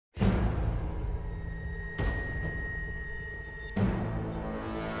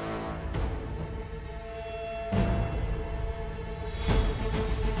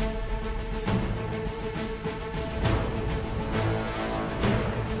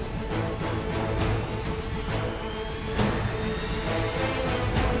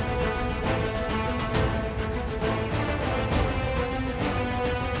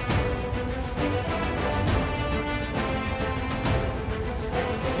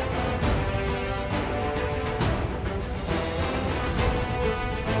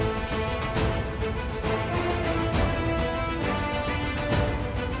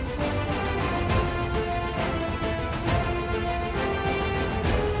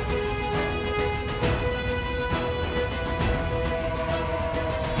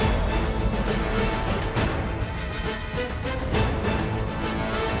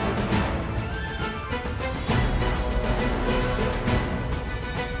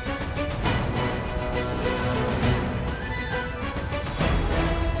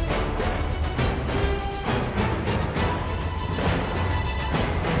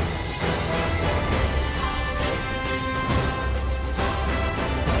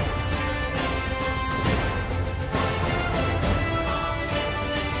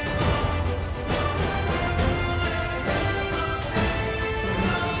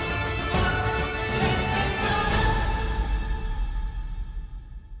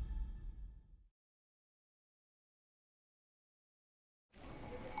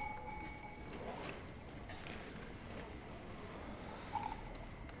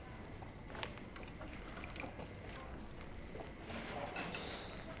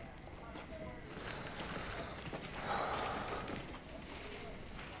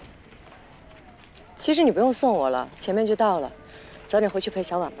其实你不用送我了，前面就到了，早点回去陪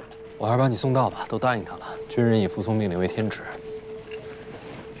小婉吧。我还是把你送到吧，都答应他了。军人以服从命令为天职。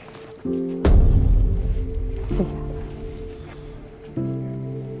谢谢。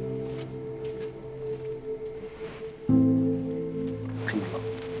这么冷，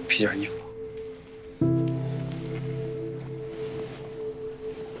披件衣服。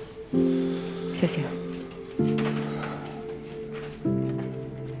谢谢。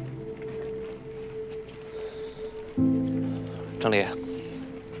张离，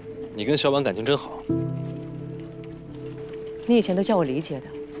你跟小婉感情真好。你以前都叫我李姐的。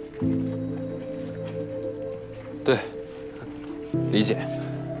对，理解。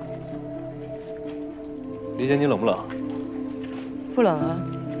李姐，你冷不冷？不冷啊，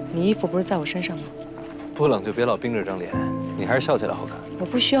你衣服不是在我身上吗？不冷就别老冰着张脸，你还是笑起来好看。我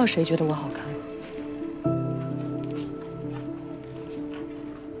不需要谁觉得我好看。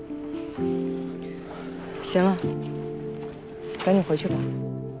行了，赶紧回去吧，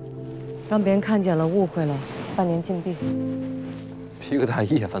让别人看见了误会了，半年禁闭。披个大衣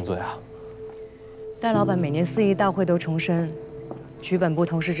也犯罪啊？戴老板每年4亿大会都重申，局本部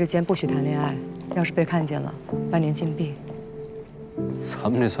同事之间不许谈恋爱，要是被看见了，半年禁闭。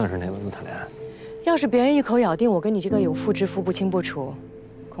咱们这算是哪门子谈恋爱？要是别人一口咬定我跟你这个有妇之夫不清不楚，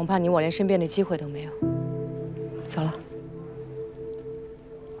恐怕你我连申辩的机会都没有。走了。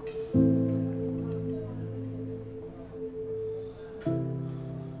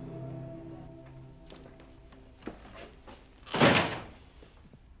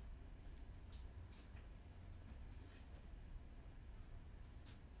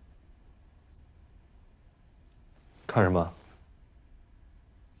看什么？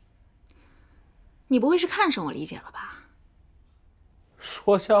你不会是看上我李姐了吧？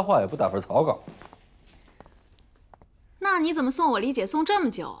说瞎话也不打份草稿。那你怎么送我李姐送这么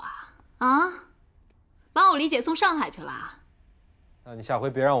久啊？啊，把我李姐送上海去了？那你下回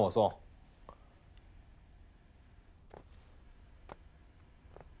别让我送。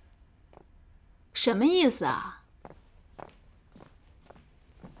什么意思啊？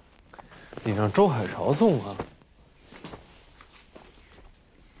你让周海潮送啊？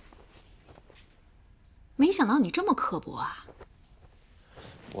没想到你这么刻薄啊！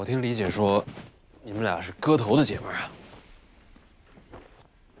我听李姐说，你们俩是割头的姐们儿啊。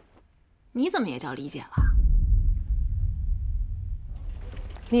你怎么也叫李姐了？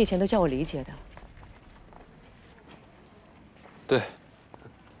你以前都叫我李姐的。对，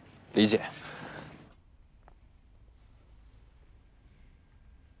李姐。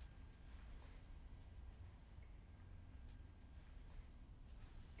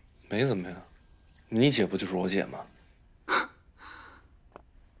没怎么样，你姐不就是我姐吗？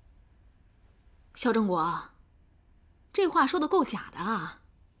肖正国，这话说的够假的啊！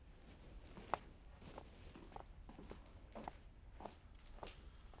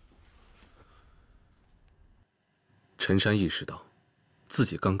陈山意识到，自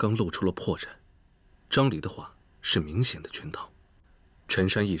己刚刚露出了破绽，张离的话是明显的圈套。陈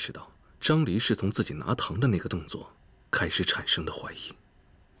山意识到，张离是从自己拿糖的那个动作开始产生的怀疑。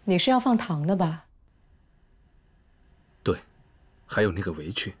你是要放糖的吧？对，还有那个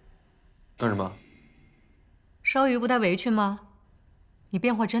围裙。干什么？烧鱼不带围裙吗？你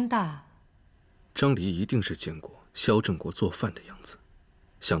变化真大。张离一定是见过肖正国做饭的样子。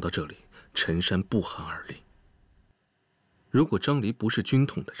想到这里，陈山不寒而栗。如果张离不是军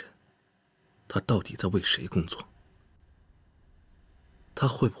统的人，他到底在为谁工作？他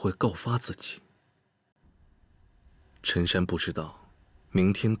会不会告发自己？陈山不知道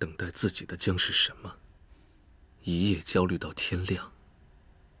明天等待自己的将是什么，一夜焦虑到天亮。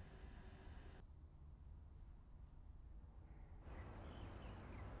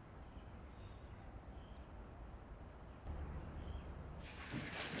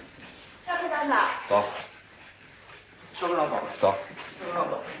肖科长早。走。肖科长早。走。肖科长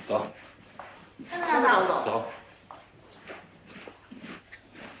早。走。肖科长早。走。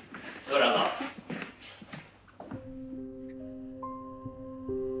肖科长早。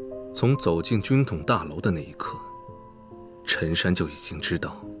从走进军统大楼的那一刻，陈山就已经知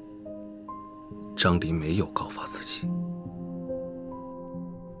道，张离没有告发自己。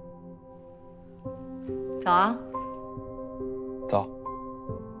早啊。走。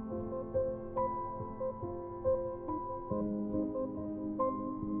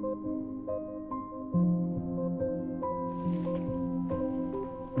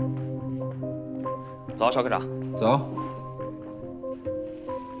早，肖科长。走。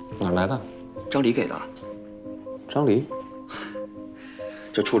哪儿来的？张离给的。张离？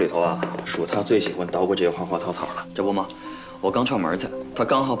这处里头啊，属他最喜欢捣鼓这些花花草草了。这不吗？我刚串门去，他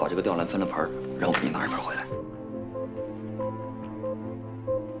刚好把这个吊兰分了盆，让我给你拿一盆回来。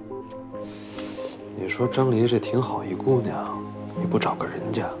你说张离这挺好一姑娘，你不找个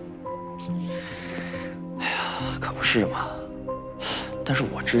人家？哎呀，可不是嘛。但是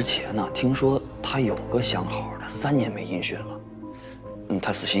我之前呢，听说他有个相好的，3年没音讯了。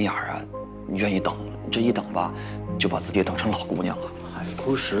他死心眼儿啊，愿意等，这一等吧，就把自己等成老姑娘了。海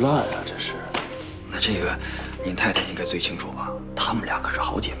枯石烂啊，这是。那这个，您太太应该最清楚吧？她们俩可是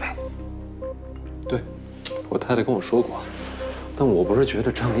好姐妹。对，我太太跟我说过，但我不是觉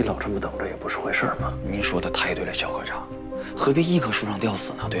得张离老这么等着也不是回事吗？您说的太对了，肖科长，何必一棵树上吊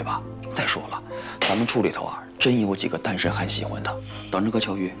死呢？对吧？再说了，咱们处里头啊，真有几个单身汉喜欢她，等着个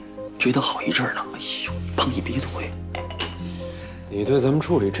巧遇，追得好一阵呢。哎呦，碰一鼻子灰。你对咱们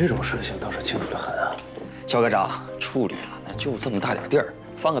处理这种事情倒是清楚得很啊，肖科长，处理啊，那就这么大点地儿，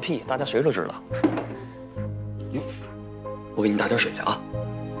放个屁，大家谁都知道。哟，我给你打点水去啊。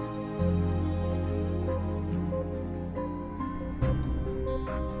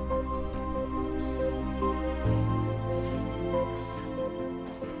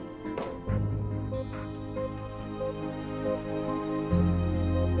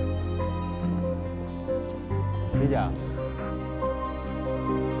李姐。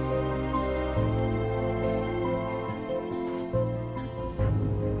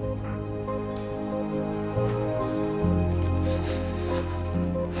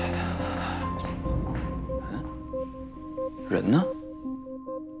人呢？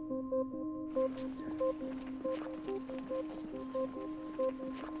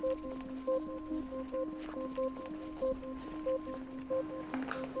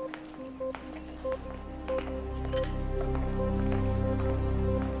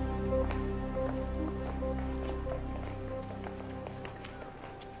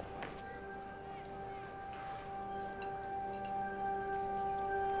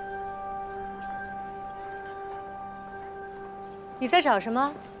你在找什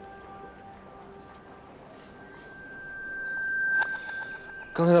么？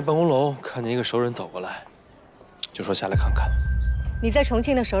刚才在办公楼看见一个熟人走过来，就说下来看看。你在重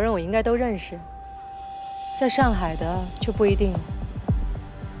庆的熟人我应该都认识，在上海的就不一定了。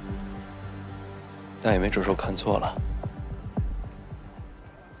但也没准是我看错了。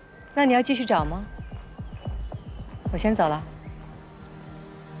那你要继续找吗？我先走了。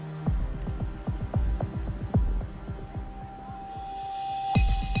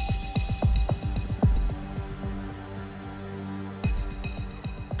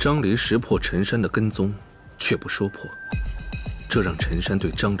张离识破陈山的跟踪，却不说破，这让陈山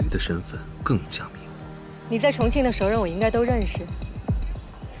对张离的身份更加迷惑。你在重庆的熟人我应该都认识，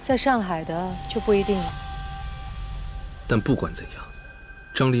在上海的就不一定了。但不管怎样，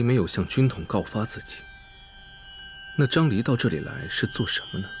张离没有向军统告发自己。那张离到这里来是做什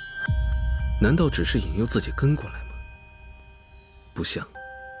么呢？难道只是引诱自己跟过来吗？不像。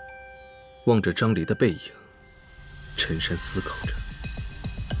望着张离的背影，陈山思考着。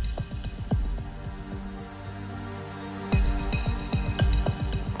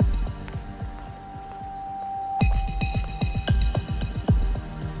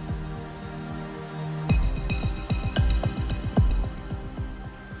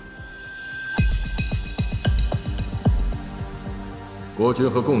国军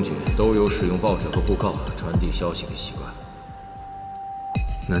和共军都有使用报纸和布告传递消息的习惯。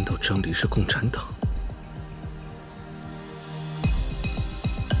难道张离是共产党？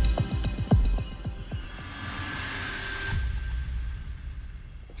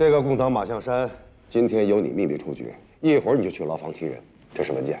这个共党马象山今天由你秘密出局，一会儿你就去牢房提人。这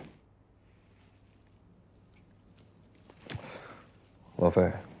是文件。老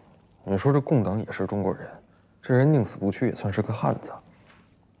费，你说这共党也是中国人，这人宁死不屈也算是个汉子。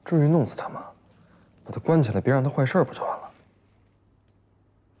至于弄死他吗？把他关起来，别让他坏事不就完了？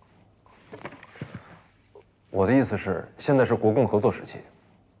我的意思是，现在是国共合作时期，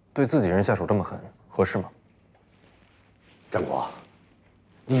对自己人下手这么狠，合适吗？张国，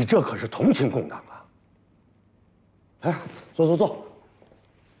你这可是同情共党啊！哎，坐坐坐。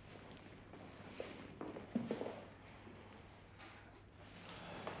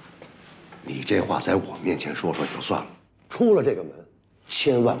你这话在我面前说说也就算了，出了这个门，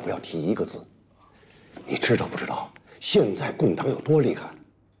千万不要提一个字。你知道不知道现在共党有多厉害？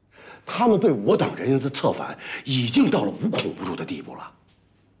他们对我党人员的策反已经到了无孔不入的地步了。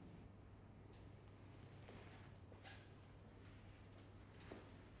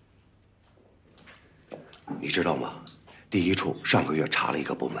你知道吗？第一处上个月查了一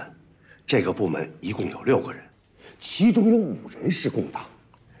个部门，这个部门一共有6个人，其中有5人是共党，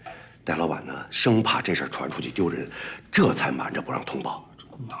戴老板呢，生怕这事儿传出去丢人，这才瞒着不让通报。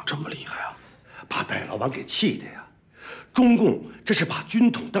共党这么厉害啊！把戴老板给气的呀！中共这是把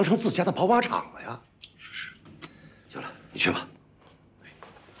军统当成自家的跑马场了呀！是。行了，你去吧。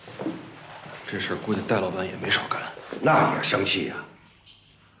这事儿估计戴老板也没少干。那也生气呀！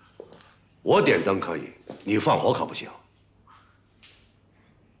我点灯可以，你放火可不行。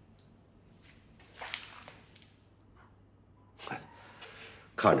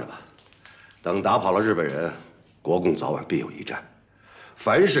看着吧，等打跑了日本人，国共早晚必有一战。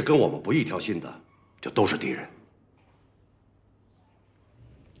凡是跟我们不一条心的，就都是敌人。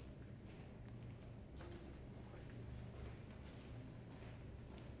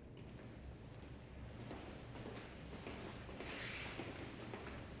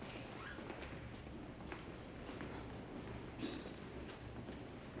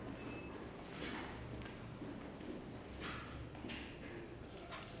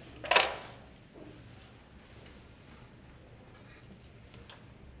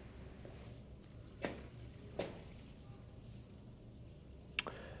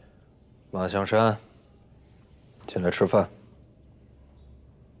马向山，进来吃饭。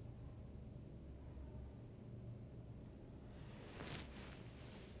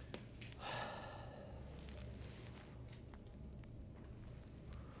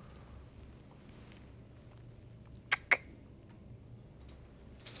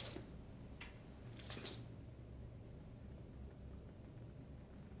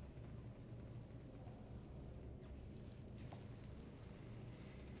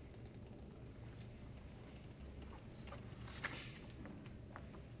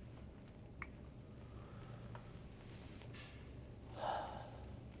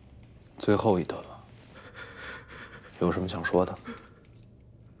最后一顿了，有什么想说的？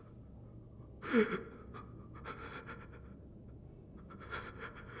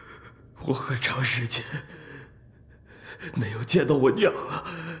我很长时间没有见到我娘了，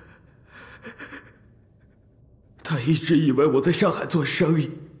她一直以为我在上海做生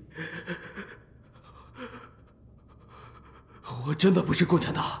意。我真的不是共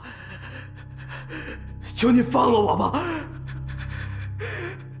产党，求你放了我吧！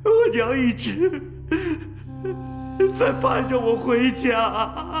我娘一直在盼着我回家。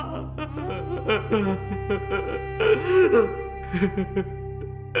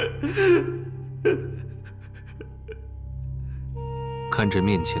看着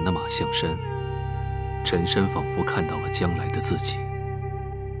面前的马向山，陈山仿佛看到了将来的自己。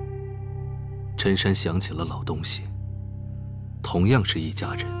陈山想起了老东西，同样是一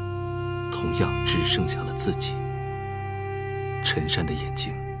家人，同样只剩下了自己。陈山的眼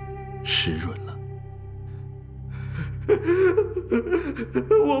睛湿润了。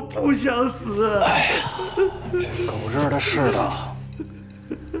我不想死。哎呀，这狗日的世道，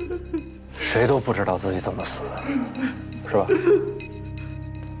谁都不知道自己怎么死的，是吧？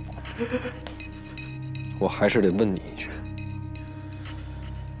我还是得问你一句，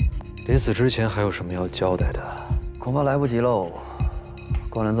临死之前还有什么要交代的？恐怕来不及喽。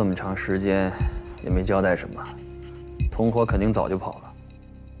关了这么长时间，也没交代什么。同伙肯定早就跑了。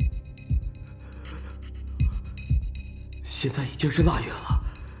现在已经是腊月了，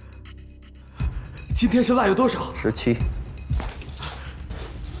今天是腊月多少？17。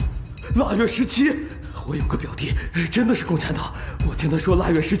腊月17，我有个表弟，真的是共产党。我听他说腊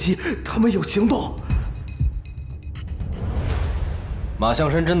月17，他们有行动。马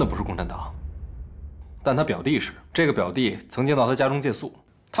向山真的不是共产党，但他表弟是。这个表弟曾经到他家中借宿，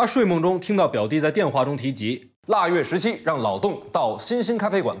他睡梦中听到表弟在电话中提及腊月17让老邓到新兴咖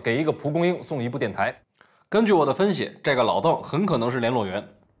啡馆给一个蒲公英送一部电台。根据我的分析，这个老邓很可能是联络员，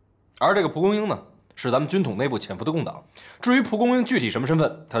而这个蒲公英呢，是咱们军统内部潜伏的共党。至于蒲公英具体什么身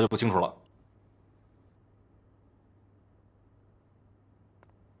份，他就不清楚了。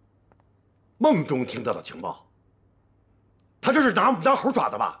梦中听到的情报，他这是拿我们当猴耍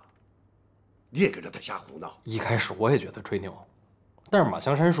的吧？你也跟着他瞎胡闹。一开始我也觉得吹牛，但是马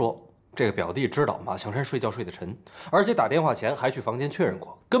向山说，这个表弟知道马向山睡觉睡得沉，而且打电话前还去房间确认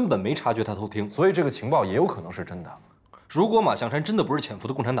过，根本没察觉他偷听，所以这个情报也有可能是真的。如果马向山真的不是潜伏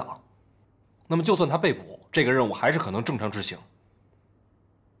的共产党，那么就算他被捕，这个任务还是可能正常执行。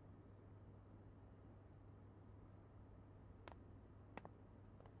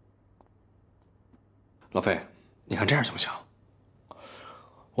老费，你看这样行不行？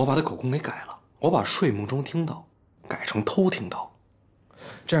我把他口供给改了，我把睡梦中听到改成偷听到。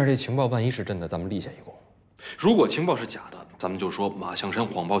这样这情报万一是真的，咱们立下一功；如果情报是假的，咱们就说马向山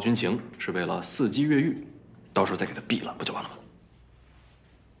谎报军情是为了伺机越狱，到时候再给他毙了，不就完了吗？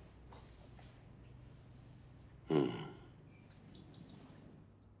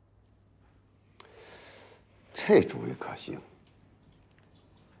这主意可行。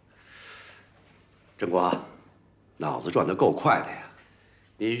振国，脑子转得够快的呀！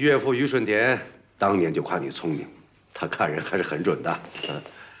你岳父于顺典当年就夸你聪明，他看人还是很准的。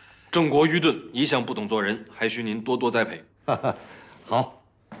郑国愚钝，一向不懂做人，还需您多多栽培。好，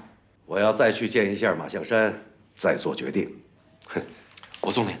我要再去见一下马象山，再做决定。哼，我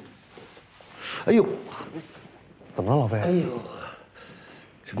送您。哎呦，怎么了，老费？哎呦，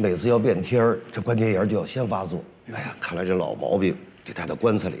这每次要变天儿，这关节炎就要先发作。哎呀，看来这老毛病得带到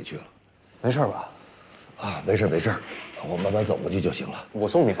棺材里去了。没事吧？啊，没事没事，我慢慢走过去就行了。我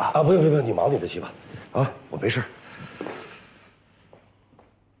送你吧。啊，不用不用，你忙你的去吧。啊，我没事。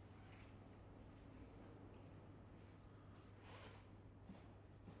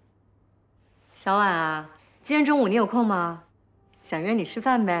小婉啊，今天中午你有空吗？想约你吃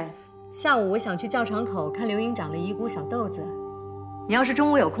饭呗。下午我想去教场口看刘营长的遗孤小豆子。你要是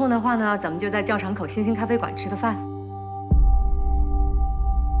中午有空的话呢，咱们就在教场口星星咖啡馆吃个饭。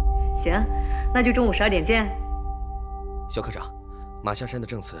行，那就中午12点见。肖科长，马象山的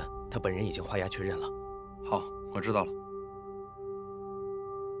证词，他本人已经画押确认了。好，我知道了。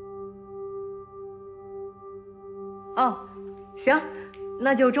哦，行，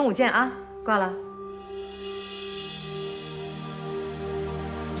那就中午见啊，挂了。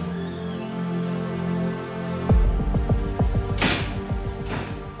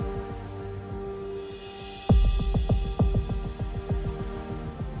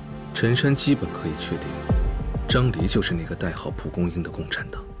陈山基本可以确定，张离就是那个代号蒲公英的共产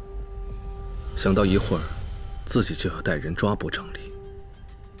党。想到一会儿自己就要带人抓捕张离，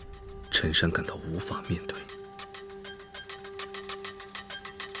陈山感到无法面对。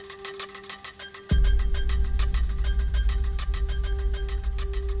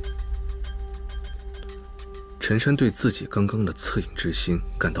陈山对自己刚刚的恻隐之心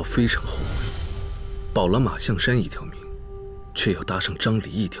感到非常后悔，保了马象山一条命，却要搭上张离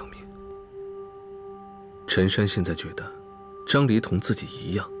一条命。陈山现在觉得，张离同自己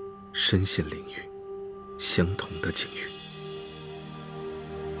一样，身陷囹圄，相同的境遇，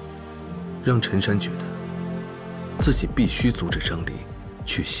让陈山觉得，自己必须阻止张离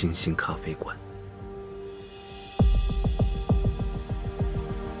去星星咖啡馆。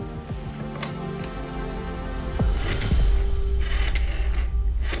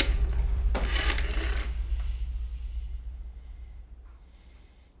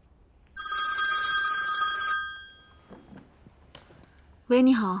喂，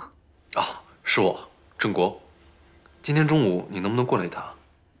你好。啊，是我，郑国。今天中午你能不能过来一趟？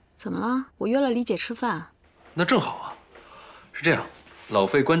怎么了？我约了李姐吃饭。那正好啊。是这样，老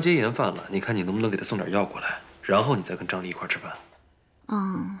费关节炎犯了，你看你能不能给他送点药过来，然后你再跟张离一块吃饭。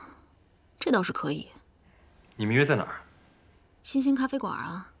嗯，这倒是可以。你们约在哪儿？星星咖啡馆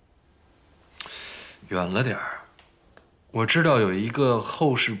啊。远了点儿。我知道有一个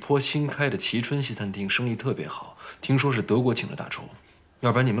后市坡新开的蕲春西餐厅，生意特别好，听说是德国请的大厨。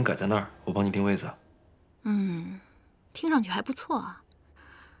要不然你们改在那儿，我帮你定位子。嗯，听上去还不错啊。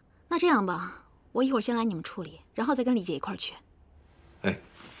那这样吧，我一会儿先来你们处理，然后再跟李姐一块儿去。哎，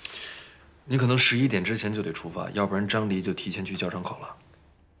你可能11点之前就得出发，要不然张离就提前去教场口了。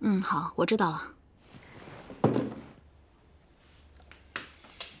嗯，好，我知道了。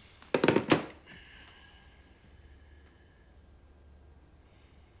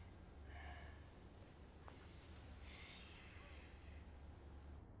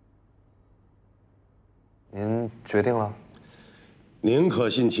您决定了？宁可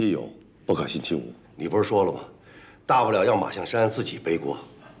信其有，不可信其无。你不是说了吗？大不了让马象山自己背锅，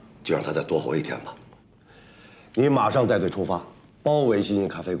就让他再多活一天吧。你马上带队出发，包围星星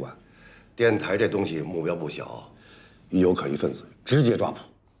咖啡馆。电台这东西目标不小，一有可疑分子直接抓捕。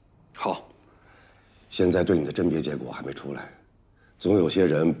好。现在对你的甄别结果还没出来，总有些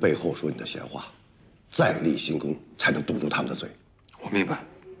人背后说你的闲话，再立新功才能堵住他们的嘴。我明白。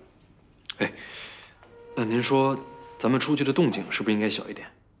哎。那您说，咱们出去的动静是不是应该小一点？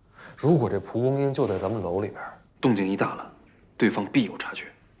如果这蒲公英就在咱们楼里边，动静一大了，对方必有察觉。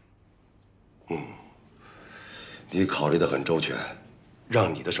嗯，你考虑得很周全，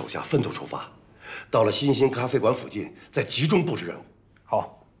让你的手下分头出发，到了新兴咖啡馆附近，再集中布置任务。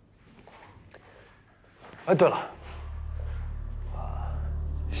好。哎，对了，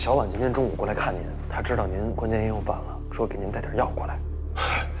小婉今天中午过来看您，她知道您关节炎又犯了，说给您带点药过来。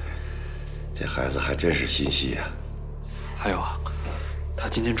这孩子还真是心细呀。还有啊，他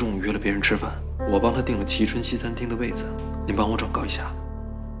今天中午约了别人吃饭，我帮他订了蕲春西餐厅的位子，您帮我转告一下。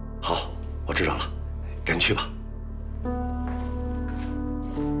好，我知道了，赶紧去吧。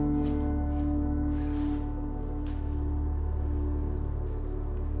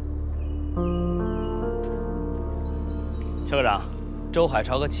邱科长，周海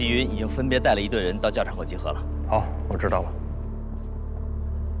潮和齐云已经分别带了一队人到教场口集合了。好，我知道了。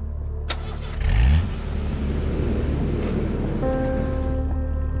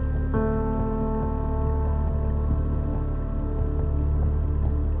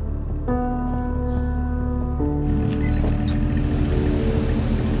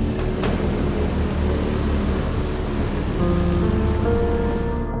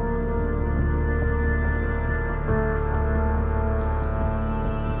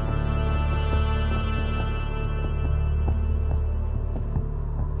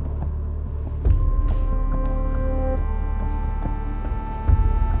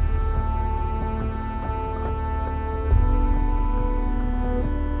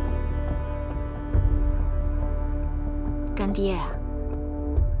干爹，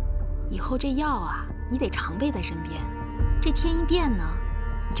以后这药啊，你得常备在身边。这天一变呢，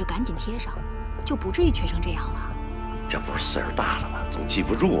你就赶紧贴上，就不至于缺成这样了。这不是岁数大了吗？总记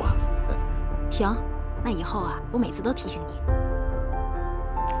不住啊。行，那以后啊，我每次都提醒你。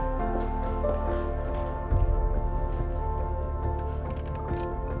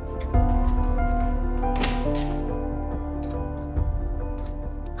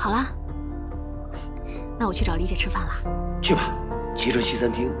好啦，那我去找李姐吃饭啦。去吧，汽车西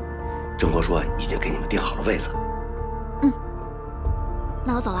餐厅，郑国说已经给你们订好了位子。嗯，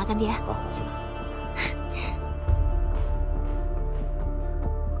那我走了，干爹。好，去吧。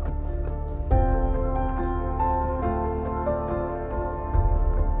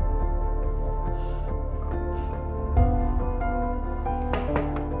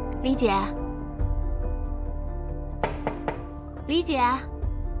李姐，李姐。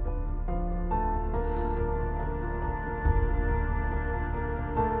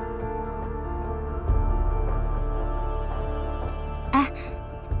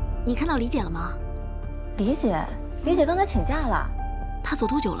你看到李姐了吗？李姐刚才请假了。她走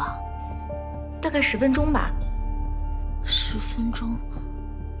多久了？大概10分钟吧。10分钟。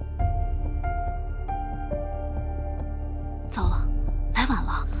糟了，来晚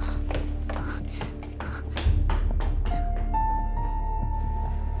了。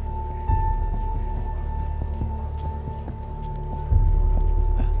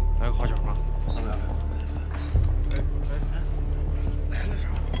来个花卷吗？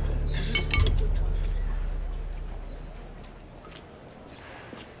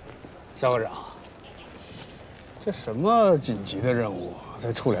肖科长，这什么紧急的任务，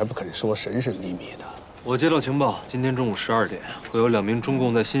再出来不肯说，神神秘秘的。我接到情报，今天中午12点会有2名中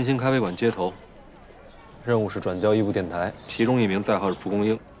共在新兴咖啡馆接头，任务是转交一部电台，其中1名代号是蒲公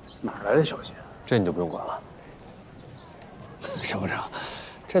英。哪来的消息？这你就不用管了。肖科长，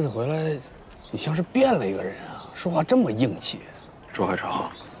这次回来，你像是变了一个人啊，说话这么硬气。周海潮，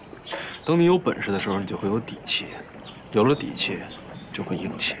等你有本事的时候，你就会有底气，有了底气，就会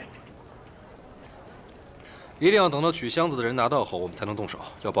硬气。一定要等到取箱子的人拿到后，我们才能动手，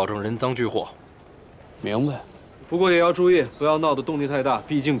要保证人赃俱获。明白。不过也要注意，不要闹得动静太大，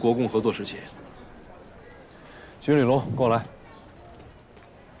毕竟国共合作时期。徐李龙，跟我来。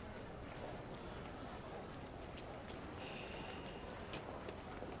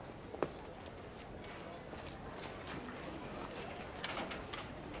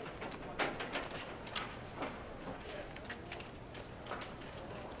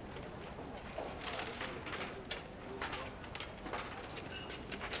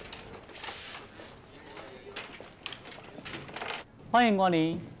欢迎光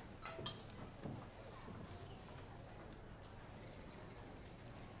临。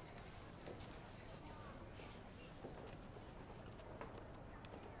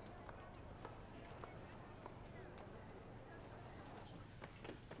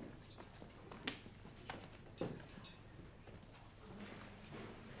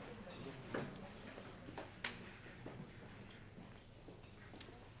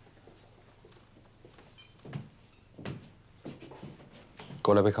给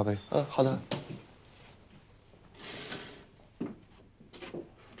我来杯咖啡。嗯，好的。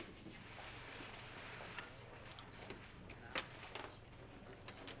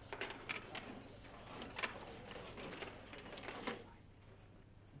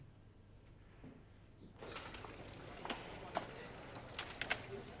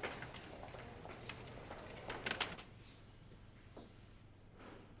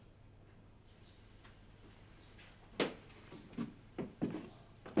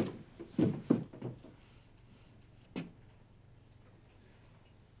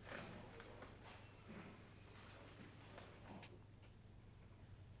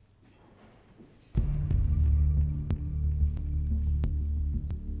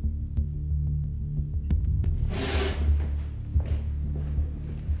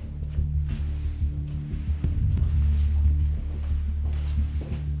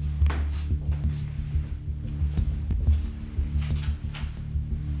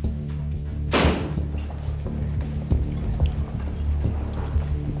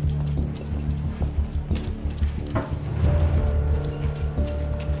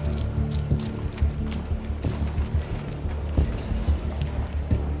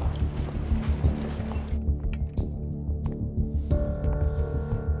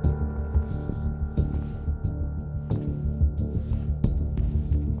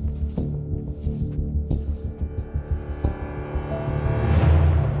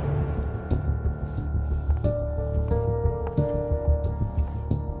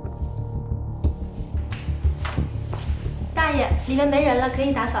里面没人了，可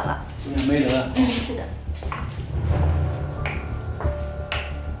以打扫了。里面没人。嗯，是的。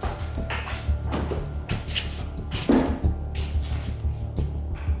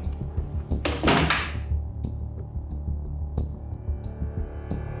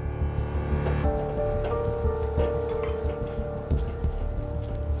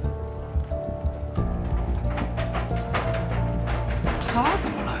他怎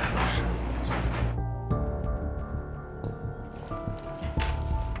么来了？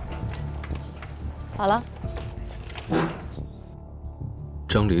好了。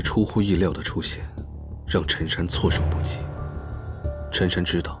张离出乎意料的出现，让陈山措手不及。陈山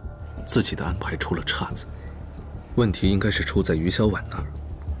知道自己的安排出了岔子，问题应该是出在于小婉那儿，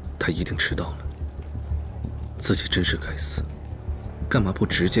他一定迟到了。自己真是该死，干嘛不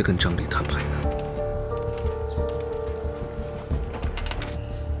直接跟张离摊牌呢？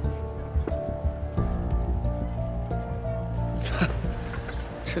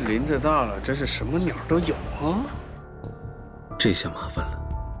这林子大了，真是什么鸟都有啊！这下麻烦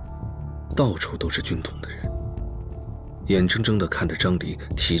了，到处都是军统的人，眼睁睁地看着张离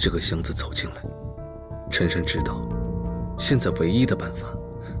提着个箱子走进来。陈山知道，现在唯一的办法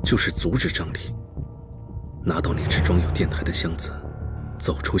就是阻止张离拿到那只装有电台的箱子，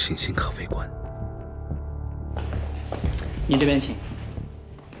走出星星咖啡馆。您这边请。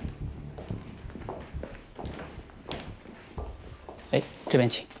哎，这边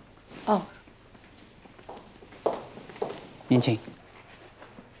请。哦。您请。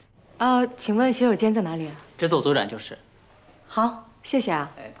请问洗手间在哪里啊？这左转就是。好，谢谢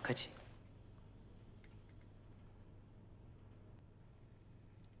啊。哎，不客气。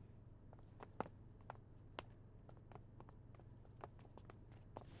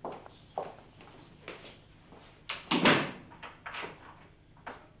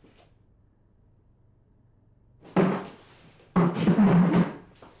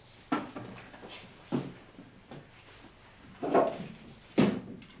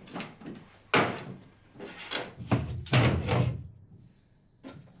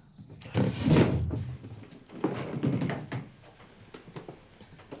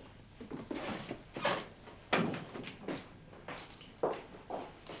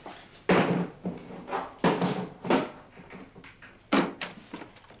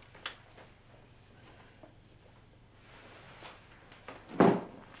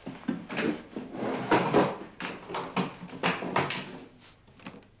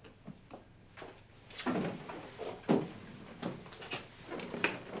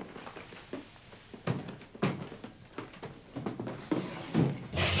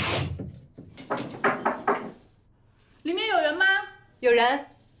里面有人吗？有人，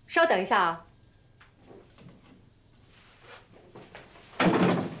稍等一下啊。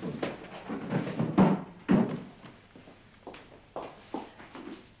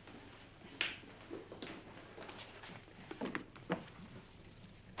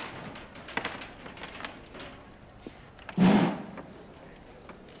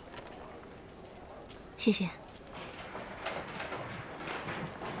谢谢。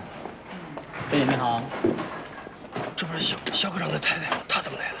贝姐你好。这不是肖科长的太太吗？她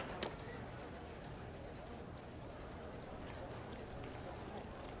怎么来了？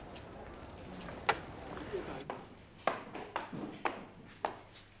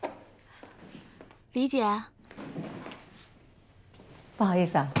李姐，不好意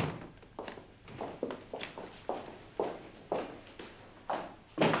思啊。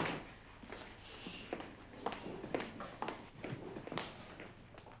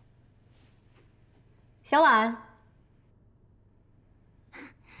小婉，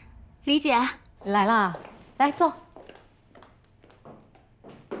李姐来啦，来坐。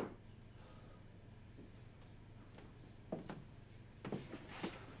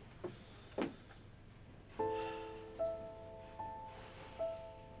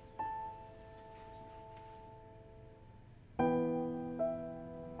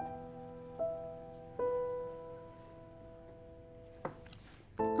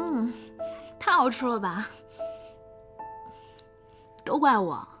太好吃了吧！都怪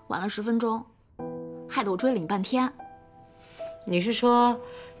我晚了10分钟，害得我追了你半天。你是说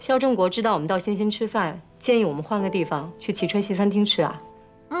肖正国知道我们到星星吃饭，建议我们换个地方去蕲春西餐厅吃啊？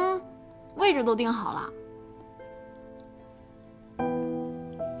位置都定好了。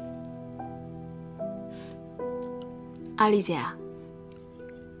艾丽姐，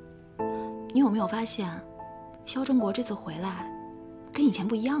你有没有发现，肖正国这次回来跟以前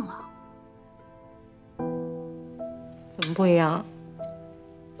不一样了？怎么不一样？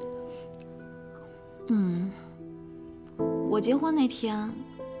我结婚那天，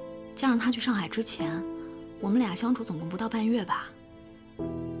加上他去上海之前，我们俩相处总共不到半月吧。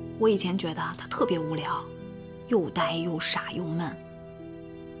我以前觉得他特别无聊，又呆又傻又闷。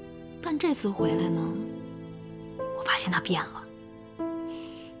但这次回来呢，我发现他变了，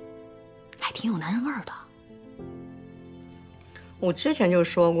还挺有男人味儿的。我之前就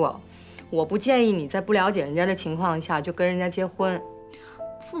说过，我不建议你在不了解人家的情况下就跟人家结婚。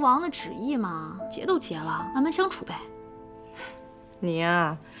父王的旨意嘛，结都结了，慢慢相处呗。你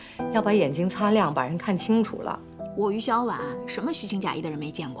呀，要把眼睛擦亮，把人看清楚了。我于小婉什么虚情假意的人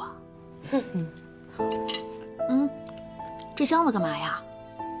没见过？这箱子干嘛呀？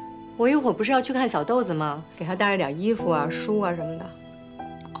我一会儿不是要去看小豆子吗？给他带着点衣服啊、书啊什么的。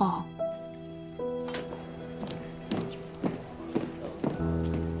哦。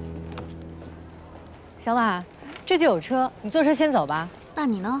小婉，这就有车，你坐车先走吧。那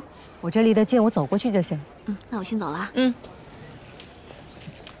你呢？我这离得近，我走过去就行。那我先走了。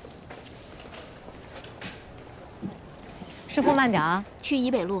师傅慢点啊，去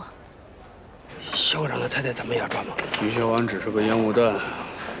宜北路。校长的太太咱们也要抓吗？于小婉只是个烟雾弹，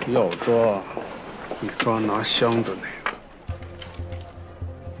要抓，你抓拿箱子那个。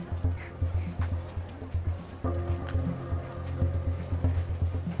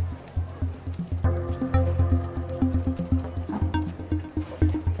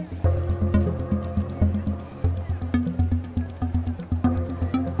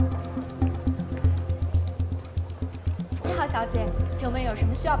小姐，请问有什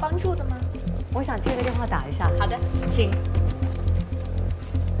么需要帮助的吗？我想接个电话打一下。好的，请。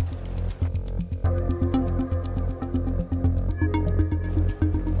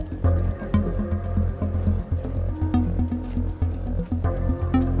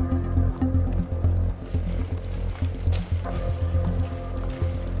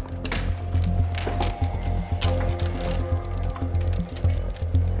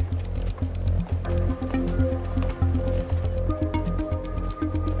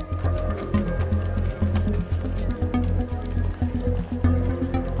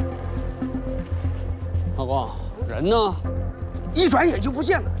人呢？一转眼就不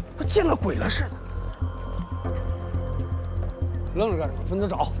见了，和见了鬼了似的。愣着干什么？分头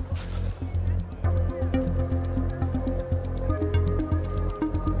找。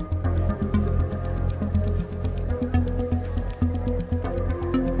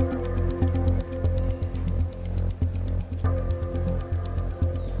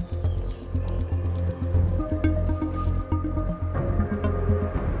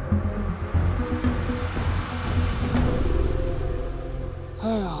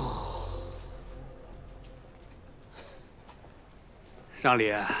张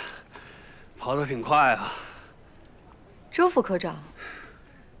离，跑得挺快啊！周副科长，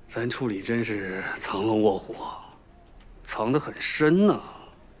咱处理真是藏龙卧虎，藏得很深呢。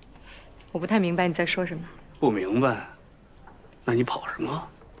我不太明白你在说什么。不明白？那你跑什么？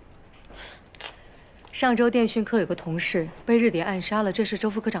上周电讯科有个同事被日谍暗杀了，这事周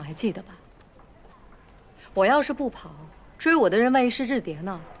副科长还记得吧？我要是不跑，追我的人万一是日谍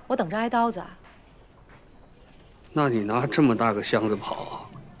呢？我等着挨刀子啊！那你拿这么大个箱子跑，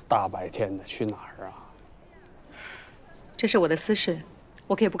大白天的去哪儿啊？这是我的私事，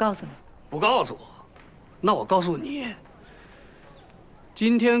我可以不告诉你。不告诉我，那我告诉你，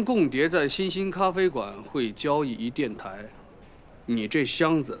今天共谍在新兴咖啡馆会交易一电台，你这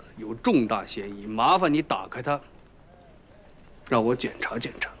箱子有重大嫌疑，麻烦你打开它，让我检查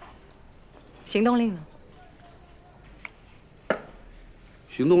检查。行动令呢？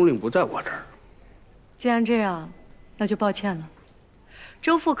行动令不在我这儿。既然这样，那就抱歉了。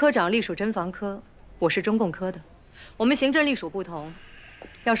周副科长隶属侦防科，我是中共科的，我们行政隶属不同。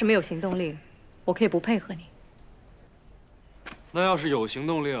要是没有行动令，我可以不配合你。那要是有行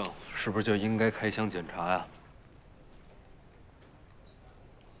动令，是不是就应该开箱检查呀？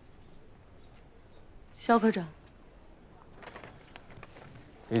肖科长，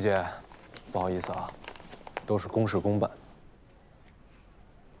李姐，不好意思啊，都是公事公办。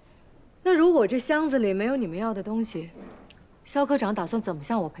那如果这箱子里没有你们要的东西，肖科长打算怎么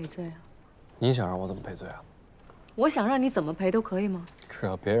向我赔罪啊？你想让我怎么赔罪啊？我想让你怎么赔都可以吗？只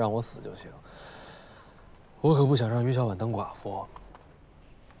要别让我死就行。我可不想让于小婉当寡妇。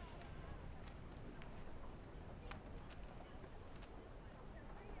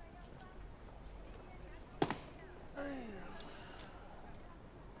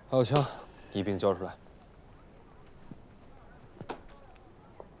还有枪，一并交出来。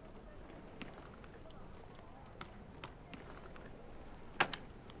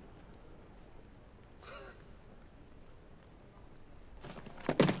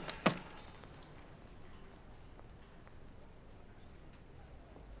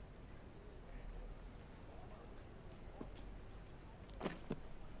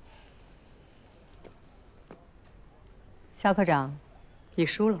肖科长，你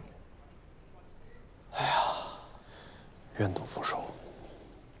输了。哎呀，愿赌服输。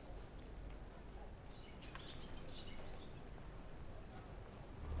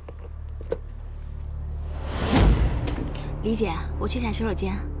李姐，我去下洗手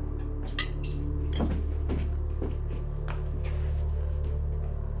间。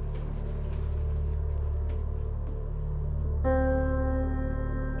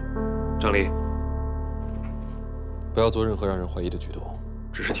张离，不要做任何让人怀疑的举动，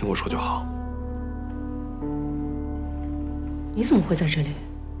只是听我说就好。你怎么会在这里？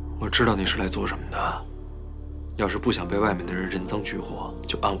我知道你是来做什么的。要是不想被外面的人人赃俱获，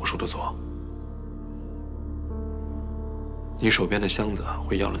就按我说的做。你手边的箱子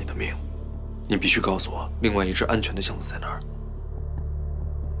会要了你的命，你必须告诉我另外一只安全的箱子在哪儿。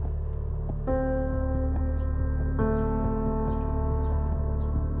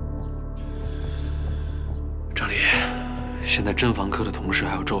张离，现在侦防科的同事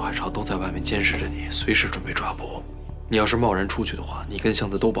还有周海潮都在外面监视着你，随时准备抓捕。你要是贸然出去的话，你跟箱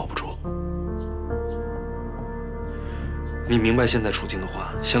子都保不住。你明白现在处境的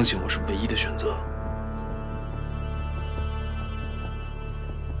话，相信我是唯一的选择。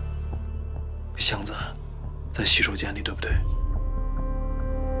箱子在洗手间里，对不对？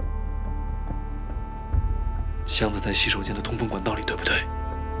箱子在洗手间的通风管道里，对不对？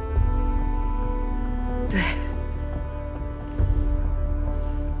对。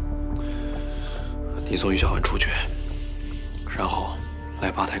你送于小婉出去，然后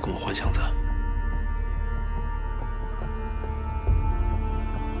来吧台跟我换箱子。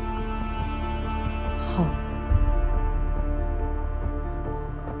好。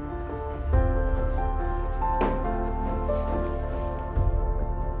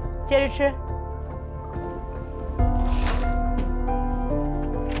接着吃。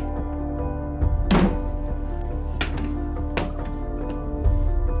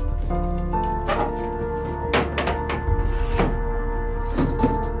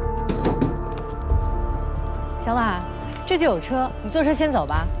小婉，这就有车，你坐车先走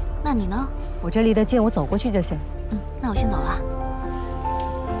吧。那你呢？我这离得近，我走过去就行。那我先走了。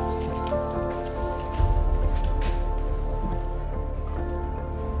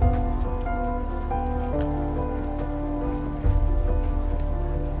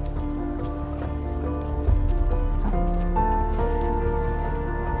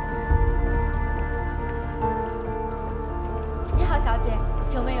你好，小姐，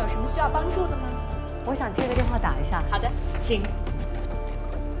请问有什么需要帮助的吗？我想接个电话打一下。好的，请。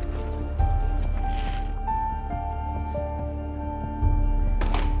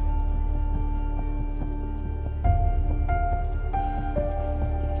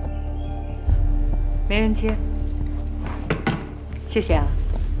没人接，谢谢啊。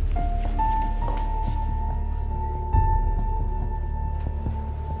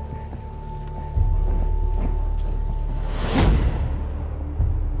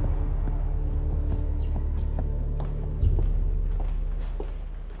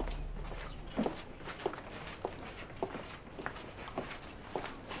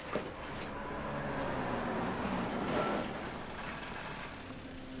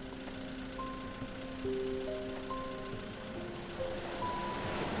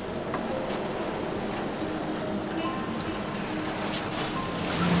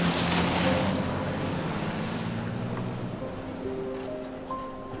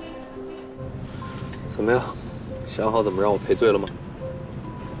怎么样？想好怎么让我赔罪了吗？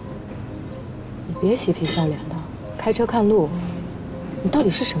你别嬉皮笑脸的，开车看路。你到底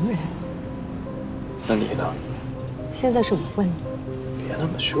是什么人？那你呢？现在是我问你。别那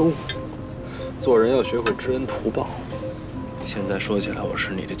么凶，做人要学会知恩图报。现在说起来，我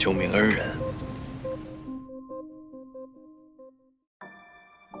是你的救命恩人。